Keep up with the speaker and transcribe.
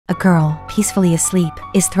A girl, peacefully asleep,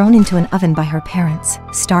 is thrown into an oven by her parents.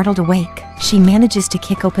 Startled awake, she manages to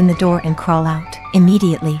kick open the door and crawl out.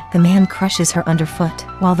 Immediately, the man crushes her underfoot.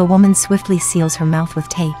 While the woman swiftly seals her mouth with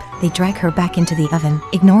tape, they drag her back into the oven,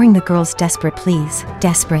 ignoring the girl's desperate pleas.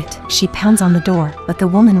 Desperate, she pounds on the door, but the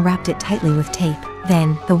woman wrapped it tightly with tape.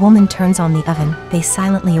 Then, the woman turns on the oven. They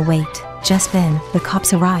silently await. Just then, the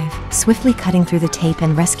cops arrive, swiftly cutting through the tape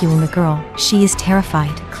and rescuing the girl. She is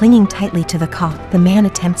terrified, clinging tightly to the cop. The man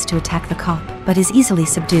attempts to attack the cop, but is easily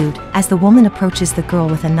subdued. As the woman approaches the girl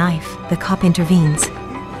with a knife, the cop intervenes.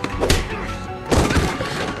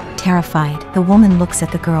 Terrified, the woman looks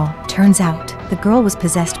at the girl. Turns out, the girl was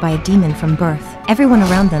possessed by a demon from birth. Everyone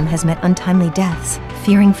around them has met untimely deaths.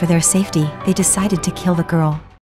 Fearing for their safety, they decided to kill the girl.